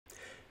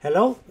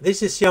Hello,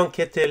 this is Jan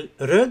Ketil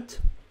Rød.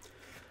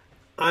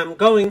 I'm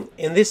going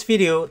in this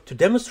video to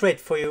demonstrate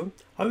for you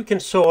how you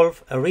can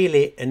solve a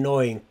really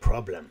annoying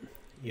problem.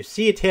 You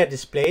see it here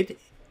displayed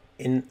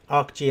in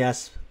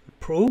ArcGIS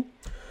Pro,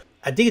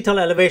 a digital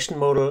elevation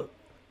model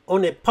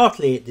only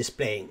partly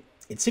displaying.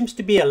 It seems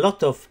to be a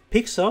lot of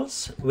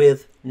pixels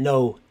with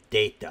no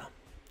data.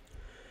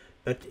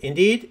 But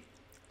indeed,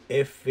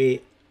 if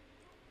we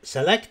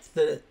select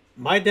the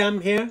My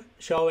DEM here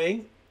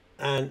showing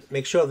and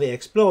make sure the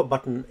Explore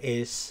button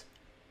is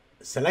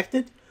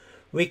selected,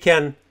 we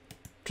can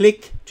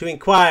click to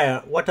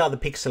inquire what are the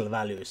pixel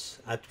values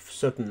at a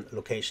certain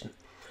location.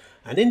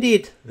 And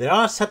indeed, there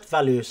are set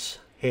values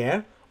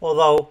here,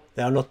 although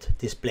they are not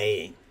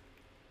displaying.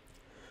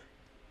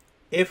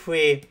 If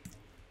we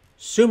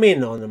zoom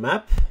in on the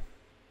map,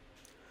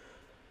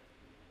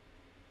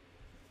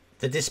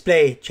 the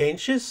display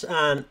changes,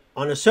 and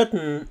on a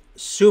certain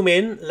zoom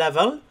in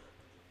level,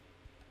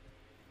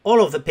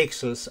 all of the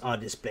pixels are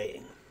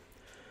displaying.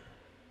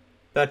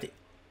 But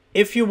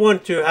if you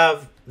want to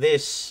have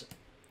this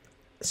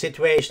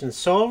situation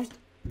solved,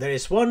 there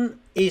is one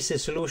easy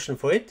solution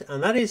for it,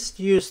 and that is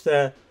to use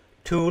the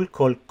tool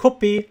called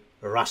Copy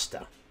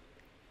Raster.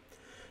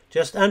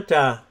 Just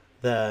enter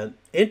the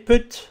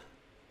input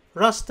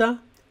raster,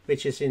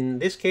 which is in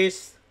this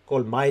case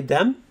called My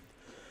DEM.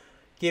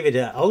 Give it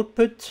an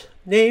output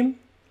name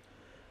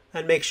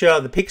and make sure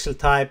the pixel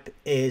type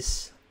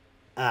is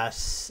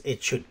as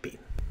it should be.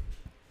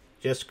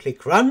 Just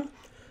click Run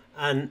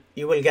and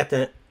you will get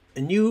a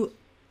new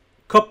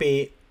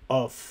copy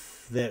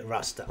of the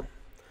raster.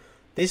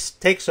 This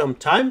takes some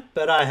time,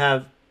 but I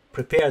have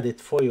prepared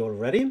it for you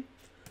already.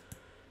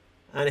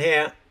 And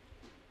here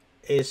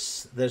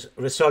is the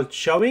result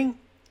showing.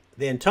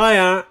 The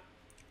entire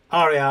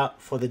area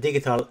for the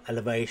digital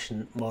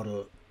elevation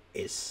model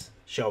is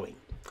showing.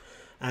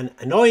 An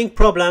annoying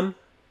problem,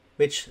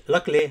 which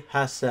luckily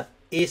has an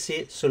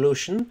easy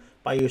solution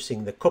by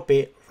using the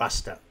Copy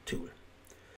Raster tool.